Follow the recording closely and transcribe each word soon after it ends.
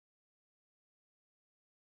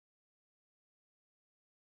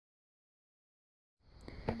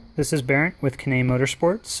This is Barrett with Kane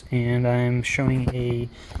Motorsports, and I'm showing a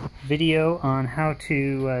video on how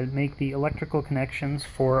to make the electrical connections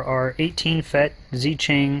for our 18-FET Xie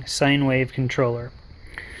Chang Sine Wave controller.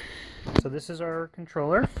 So this is our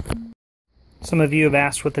controller. Some of you have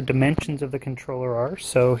asked what the dimensions of the controller are,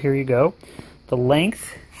 so here you go. The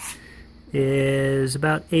length is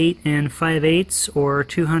about 8 5/8 or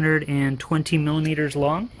 220 millimeters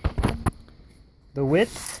long. The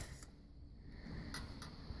width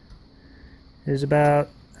is about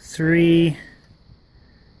 3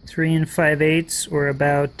 5/8 or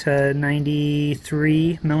about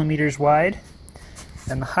 93 millimeters wide,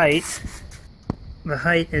 and the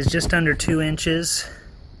height is just under 2 inches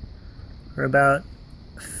or about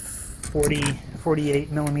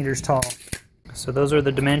 48 millimeters tall. So those are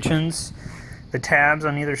the dimensions. The tabs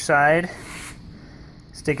on either side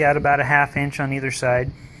stick out about a 1/2 inch on either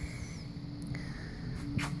side.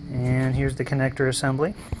 And here's the connector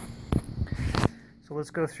assembly. So let's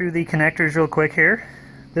go through the connectors real quick here.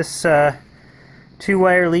 This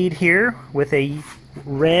 2-wire lead here with a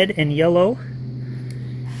red and yellow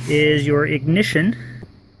is your ignition.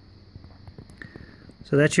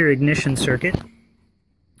 So that's your ignition circuit.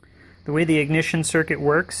 The way the ignition circuit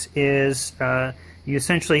works is you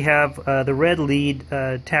essentially have the red lead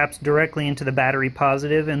taps directly into the battery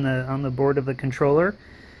positive on the board of the controller,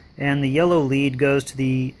 and the yellow lead goes to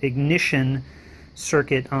the ignition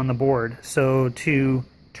circuit on the board. So to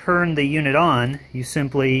turn the unit on, you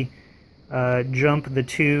simply jump the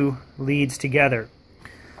two leads together.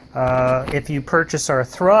 If you purchase our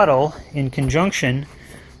throttle in conjunction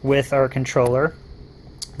with our controller,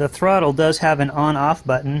 the throttle does have an on-off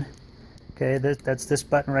button. Okay, that's this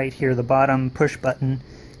button right here. The bottom push button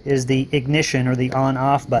is the ignition or the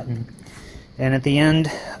on-off button. And at the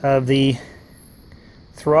end of the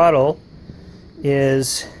throttle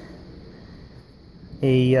is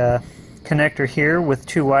a connector here with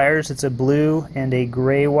 2 wires. It's a blue and a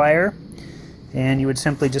gray wire, and you would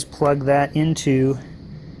simply just plug that into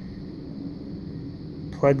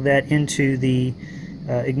the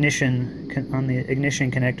ignition on the ignition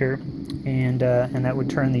connector, and that would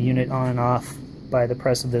turn the unit on and off by the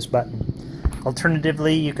press of this button.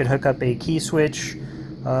 Alternatively, you could hook up a key switch,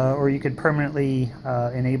 or you could permanently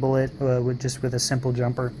enable it with a simple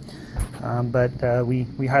jumper. But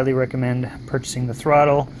we highly recommend purchasing the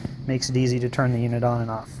throttle. Makes it easy to turn the unit on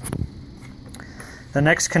and off. The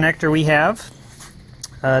next connector we have,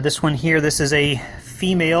 this one here, this is a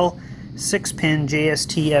female 6-pin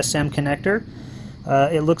JST SM connector.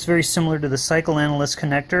 It looks very similar to the Cycle Analyst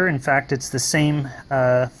connector. In fact, it's the same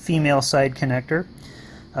female side connector,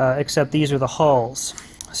 except these are the hulls.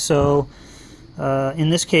 So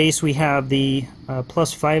in this case, we have the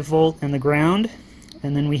plus 5 volt and the ground,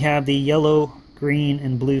 and then we have the yellow, green,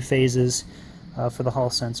 and blue phases for the hall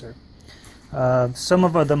sensor. Some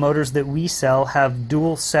of the motors that we sell have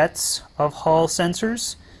dual sets of hall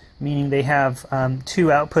sensors, meaning they have 2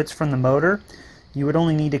 outputs from the motor. You would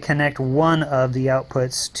only need to connect one of the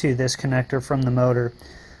outputs to this connector from the motor.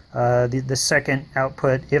 The second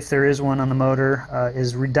output, if there is one on the motor,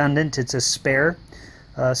 is redundant. It's a spare.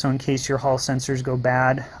 So in case your hall sensors go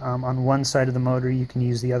bad on one side of the motor, you can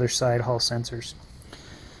use the other side hall sensors.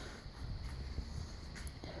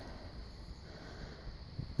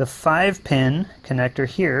 The 5-pin connector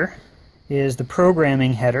here is the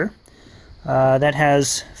programming header. That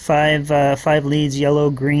has 5 leads: yellow,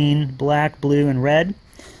 green, black, blue, and red.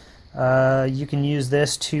 You can use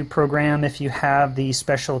this to program if you have the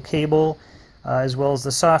special cable, as well as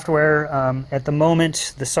the software. At the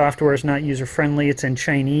moment, the software is not user-friendly. It's in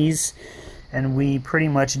Chinese, and we pretty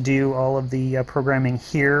much do all of the programming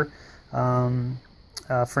here.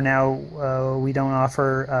 For now, we don't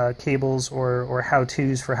offer cables or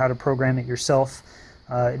how-tos for how to program it yourself.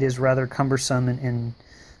 It is rather cumbersome and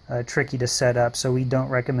tricky to set up, so we don't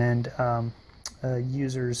recommend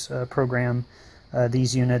users program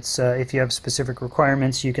these units. If you have specific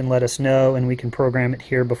requirements, you can let us know, and we can program it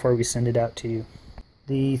here before we send it out to you.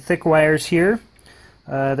 The thick wires here,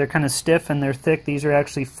 they're kind of stiff and they're thick. These are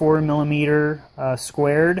actually 4mm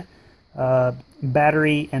squared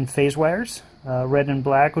battery and phase wires. Red and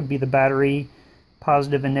black would be the battery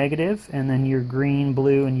positive and negative, and then your green,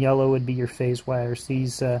 blue, and yellow would be your phase wires.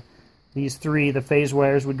 These 3, the phase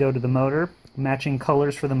wires, would go to the motor, matching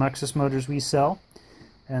colors for the Muxus motors we sell,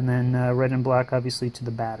 and then red and black obviously to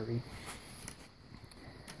the battery.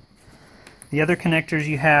 The other connectors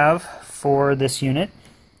you have for this unit,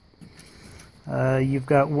 you've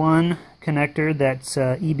got one connector that's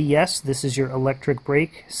EBS. This is your electric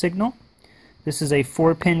brake signal. This is a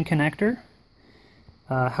 4-pin connector.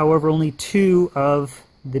 However, only 2 of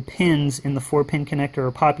the pins in the 4-pin connector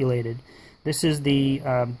are populated. This is the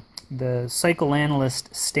Cycle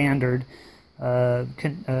Analyst standard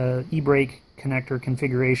e-brake connector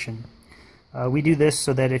configuration. We do this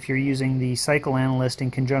so that if you're using the Cycle Analyst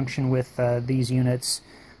in conjunction with these units,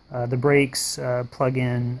 the brakes plug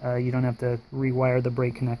in, you don't have to rewire the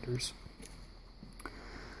brake connectors.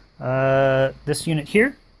 This unit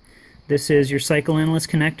here, this is your Cycle Analyst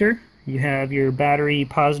connector. You have your battery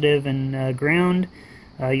positive and ground,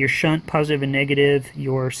 your shunt positive and negative,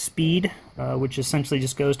 your speed, which essentially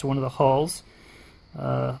just goes to one of the hulls,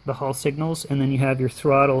 the hull signals, and then you have your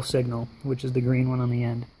throttle signal, which is the green one on the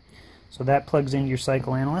end. So that plugs into your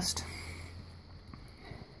Cycle Analyst.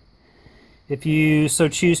 If you so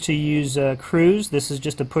choose to use cruise, this is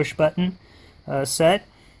just a push button set,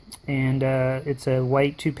 and it's a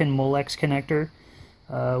white 2-pin Molex connector.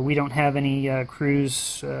 We don't have any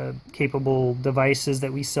cruise capable devices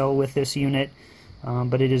that we sell with this unit,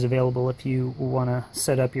 but it is available if you want to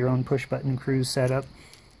set up your own push button cruise setup.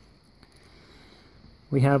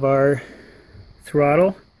 We have our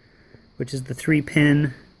throttle, which is the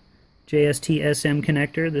 3-pin JST-SM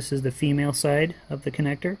connector. This is the female side of the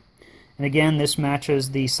connector. And again, this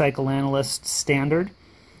matches the Cycle Analyst standard.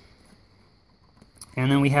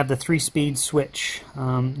 And then we have the 3-speed switch.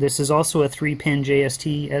 This is also a 3-pin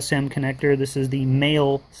JST-SM connector. This is the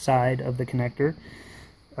male side of the connector.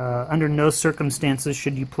 Under no circumstances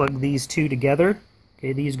should you plug these two together.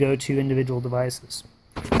 Okay, these go to individual devices.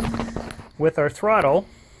 With our throttle,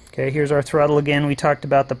 okay, here's our throttle again. We talked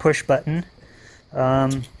about the push button.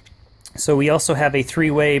 So we also have a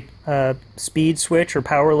 3-way speed switch or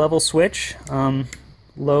power level switch,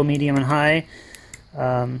 low, medium, and high,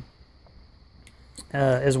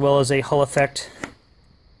 as well as a Hall effect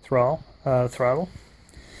throttle.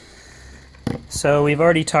 So we've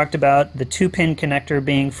already talked about the 2-pin connector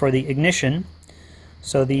being for the ignition.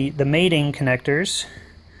 So the mating connectors,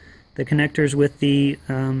 the connectors with the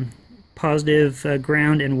positive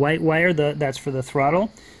ground and white wire, that's for the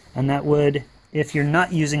throttle, and that would, if you're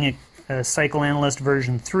not using a Cycle Analyst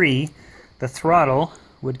version 3, the throttle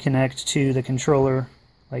would connect to the controller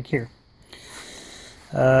like here.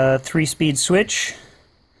 3-speed switch,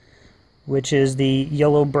 which is the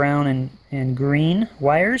yellow, brown, and green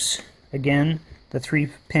wires. Again, the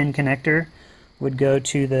 3-pin connector would go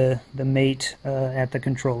to the mate at the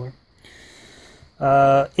controller.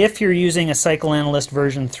 If you're using a Cycle Analyst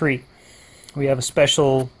version 3, we have a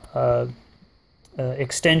special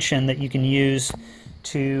extension that you can use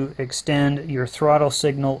to extend your throttle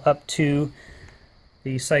signal up to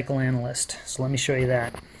the Cycle Analyst. So let me show you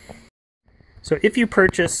that. So if you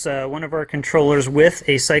purchase one of our controllers with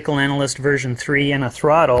a Cycle Analyst version 3 and a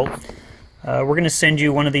throttle, we're going to send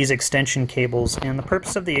you one of these extension cables, and the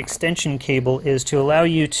purpose of the extension cable is to allow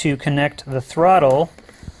you to connect the throttle.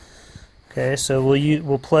 Okay, so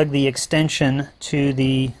we'll plug the extension to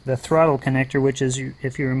the throttle connector, which is,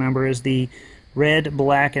 if you remember, is the red,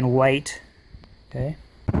 black, and white. Okay,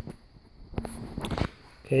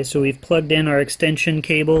 so we've plugged in our extension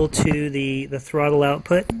cable to the throttle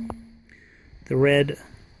output. The red,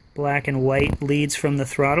 black, and white leads from the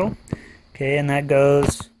throttle. Okay, and that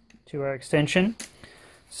goes to our extension.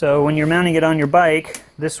 So when you're mounting it on your bike,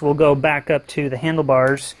 this will go back up to the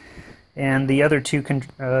handlebars, and the other two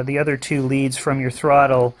leads from your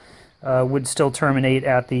throttle would still terminate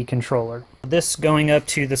at the controller. This going up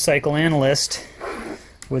to the Cycle Analyst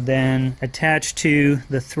would then attach to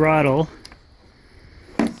the throttle.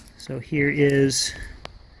 So here is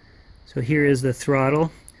the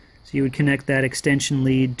throttle. So you would connect that extension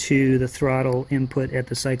lead to the throttle input at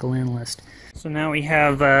the Cycle Analyst. So now we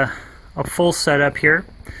have a full setup here.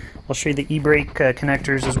 I'll show you the e-brake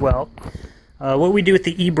connectors as well. What we do with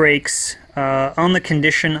the e-brakes on the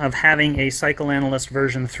condition of having a Cycle Analyst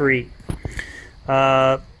version 3.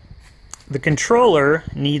 The controller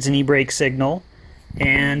needs an e-brake signal,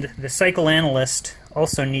 and the Cycle Analyst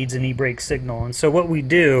also needs an e-brake signal. And so what we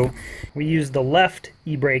do, we use the left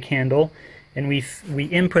e-brake handle, and we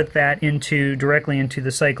input that directly into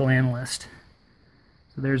the Cycle Analyst.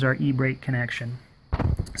 So there's our e-brake connection.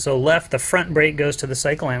 So left, the front brake goes to the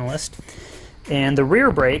Cycle Analyst, and the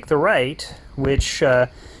rear brake, the right, which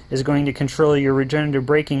is going to control your regenerative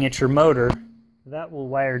braking at your motor, that will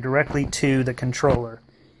wire directly to the controller.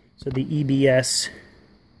 So the EBS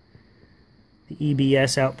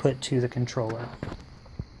output to the controller.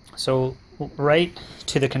 So right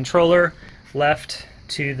to the controller, left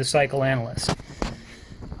to the Cycle Analyst.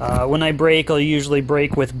 When I brake, I'll usually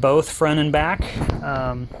brake with both front and back.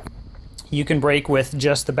 You can brake with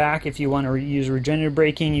just the back if you want to use regenerative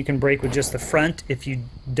braking. You can brake with just the front if you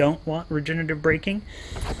don't want regenerative braking.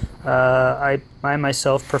 I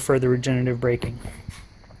myself prefer the regenerative braking.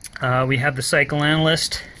 We have the Cycle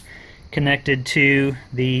Analyst connected to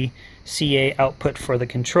the CA output for the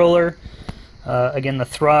controller. Again, the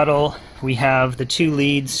throttle, we have the two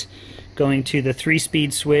leads going to the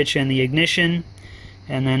 3-speed switch and the ignition,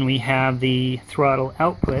 and then we have the throttle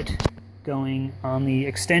output going on the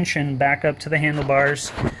extension back up to the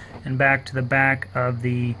handlebars and back to the back of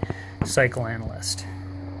the Cycle Analyst.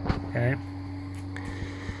 Okay,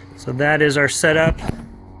 so that is our setup.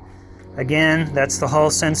 Again, that's the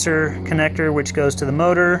Hall sensor connector, which goes to the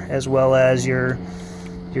motor, as well as your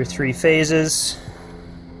 3 phases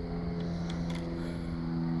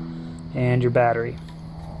and your battery.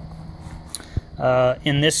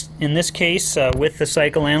 In this case, with the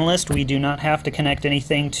Cycle Analyst, we do not have to connect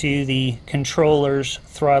anything to the controller's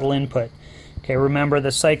throttle input. Okay, remember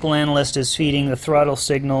the Cycle Analyst is feeding the throttle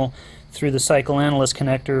signal through the Cycle Analyst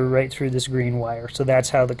connector right through this green wire. So that's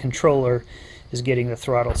how the controller is getting the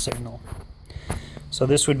throttle signal. So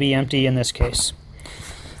this would be empty in this case.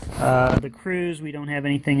 The cruise, we don't have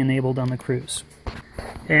anything enabled on the cruise.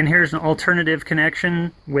 And here's an alternative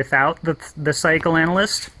connection without the Cycle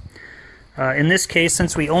Analyst. In this case,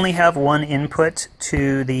 since we only have one input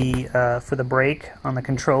to the for the brake on the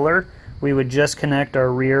controller, we would just connect our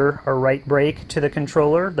right brake to the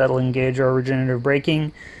controller. That'll engage our regenerative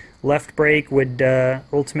braking. Left brake would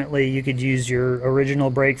ultimately, you could use your original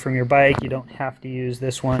brake from your bike. You don't have to use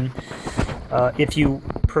this one. If you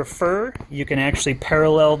prefer, you can actually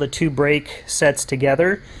parallel the 2 brake sets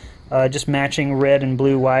together, just matching red and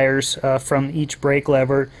blue wires from each brake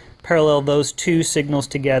lever. Parallel those 2 signals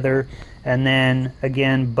together, and then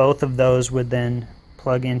again both of those would then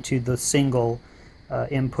plug into the single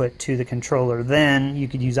input to the controller. Then you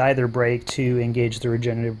could use either brake to engage the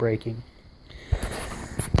regenerative braking.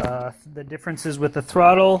 The differences with the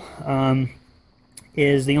throttle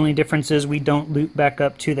is the only difference is we don't loop back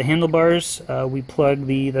up to the handlebars. We plug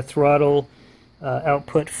the throttle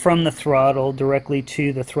output from the throttle directly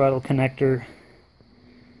to the throttle connector.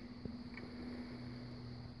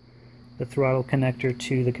 The throttle connector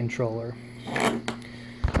to the controller.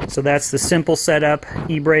 So that's the simple setup: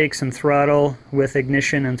 e-brakes and throttle with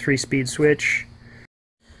ignition and 3-speed switch.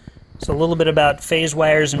 So a little bit about phase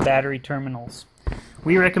wires and battery terminals.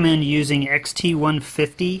 We recommend using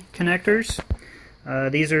XT150 connectors.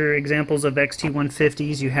 These are examples of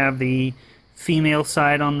XT150s. You have the female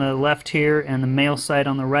side on the left here and the male side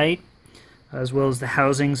on the right, as well as the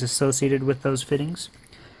housings associated with those fittings.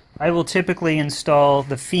 I will typically install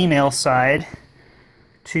the female side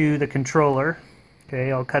to the controller.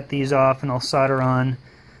 Okay, I'll cut these off and I'll solder on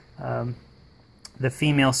the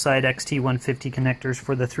female side XT150 connectors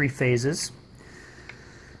for the 3 phases.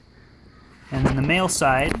 And then the male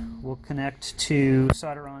side will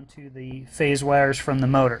solder onto the phase wires from the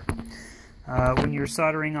motor. When you're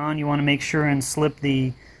soldering on, you want to make sure and slip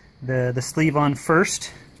the sleeve on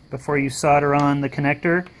first before you solder on the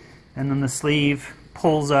connector, and then the sleeve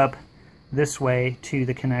pulls up this way to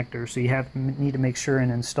the connector. So you need to make sure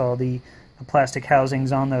and install the plastic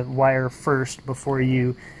housings on the wire first before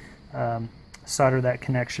you solder that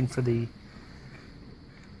connection for the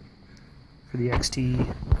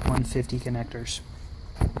XT150 connectors.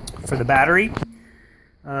 For the battery,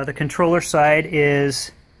 the controller side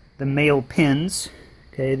is the male pins.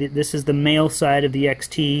 Okay, this is the male side of the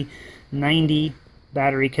XT90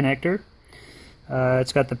 battery connector.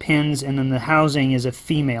 It's got the pins, and then the housing is a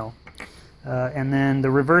female. And then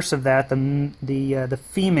the reverse of that, the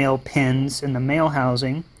female pins in the male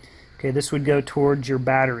housing. Okay, this would go towards your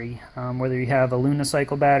battery, whether you have a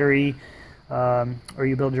Lunicycle battery, or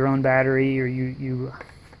you build your own battery, or you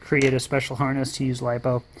create a special harness to use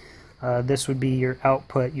LiPo. This would be your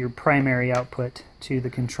output, your primary output to the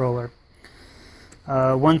controller.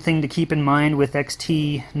 One thing to keep in mind with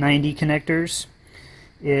XT90 connectors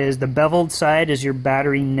is the beveled side is your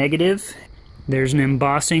battery negative. There's an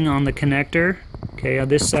embossing on the connector. Okay, on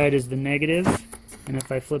this side is the negative, and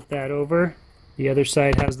if I flip that over, the other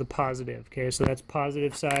side has the positive. Okay, so that's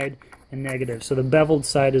positive side and negative. So the beveled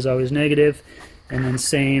side is always negative, and then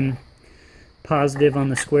same positive on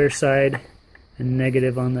the square side and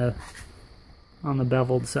negative on the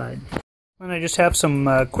beveled side. And I just have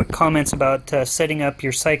some quick comments about setting up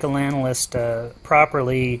your Cycle Analyst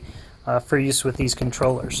properly for use with these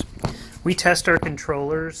controllers. We test our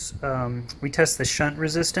controllers. We test the shunt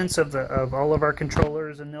resistance of all of our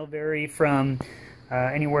controllers, and they'll vary from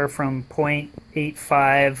anywhere from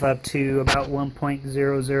 0.85 up to about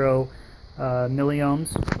 1.00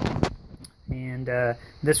 milliohms. and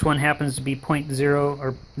this one happens to be 0.0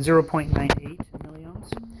 or 0.98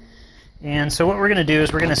 milliohms. And so what we're going to do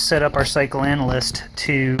is we're going to set up our Cycle Analyst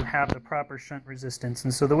to have the proper shunt resistance.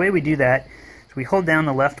 And so the way we do that is we hold down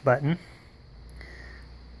the left button,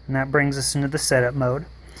 and that brings us into the setup mode.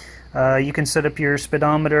 You can set up your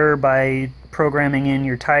speedometer by programming in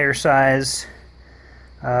your tire size,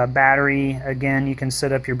 battery. Again, you can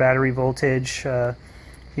set up your battery voltage.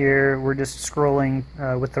 Here we're just scrolling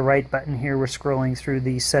with the right button here, we're scrolling through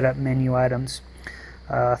the setup menu items.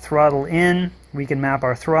 Throttle in, we can map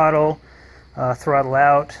our throttle. Throttle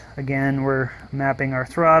out, again we're mapping our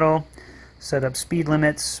throttle. Set up speed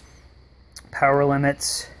limits, power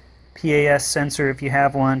limits, PAS sensor if you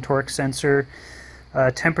have one, torque sensor,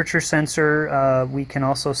 temperature sensor we can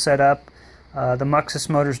also set up. The Muxus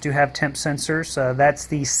motors do have temp sensors. That's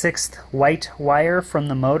the 6th white wire from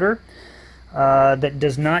the motor that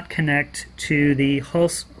does not connect to the hull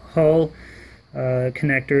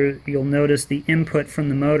connector. You'll notice the input from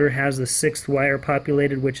the motor has the 6th wire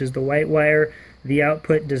populated, which is the white wire. The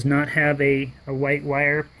output does not have a white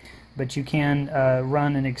wire, but you can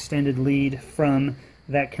run an extended lead from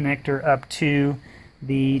that connector up to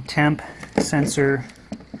the temp sensor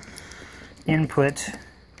input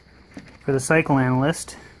for the Cycle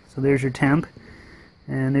Analyst. So there's your temp,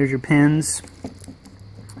 and there's your pins,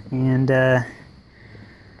 and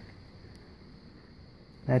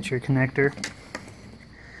that's your connector.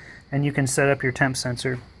 And you can set up your temp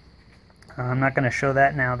sensor. I'm not going to show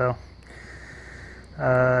that now though.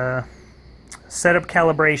 Setup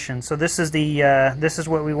calibration. So this is the this is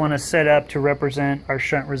what we want to set up to represent our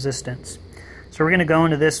shunt resistance. So we're going to go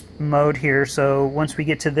into this mode here. So once we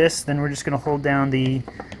get to this, then we're just going to hold down the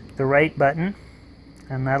right button,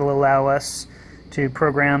 and that'll allow us to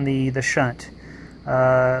program the shunt.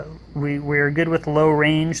 We're good with low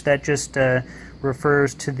range. That just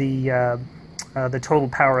refers to the total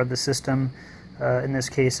power of the system. In this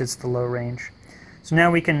case, it's the low range. So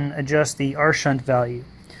now we can adjust the R shunt value.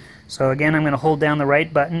 So again, I'm going to hold down the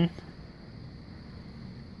right button.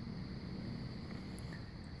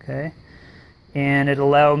 Okay, and it'll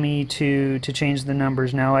allow me to change the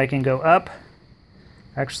numbers. Now I can go up.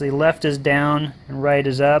 Actually, left is down and right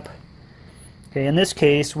is up. Okay, in this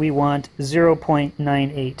case, we want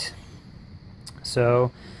 0.98.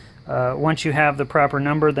 So once you have the proper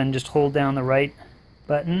number, then just hold down the right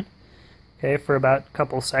button, okay, for about a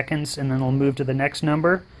couple seconds, and then it'll move to the next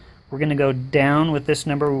number. We're going to go down with this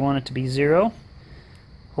number. We want it to be 0.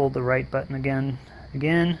 Hold the right button again,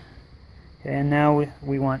 okay, and now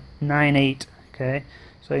we want 9.8. Okay,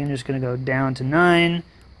 so I'm just going to go down to 9.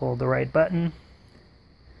 Hold the right button.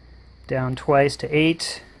 Down twice to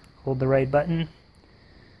 8. Hold the right button.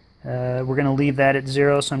 We're going to leave that at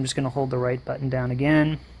 0, so I'm just going to hold the right button down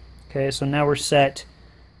again. Okay, so now we're set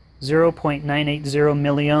 0.980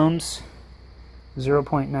 milliohms,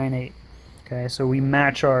 0.98. Okay, so we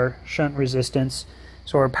match our shunt resistance.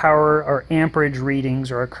 So our power, our amperage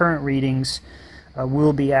readings, or our current readings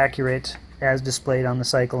will be accurate as displayed on the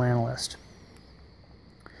Cycle Analyst.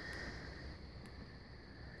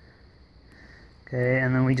 Okay,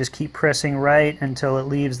 and then we just keep pressing right until it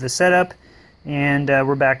leaves the setup, and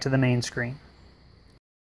we're back to the main screen.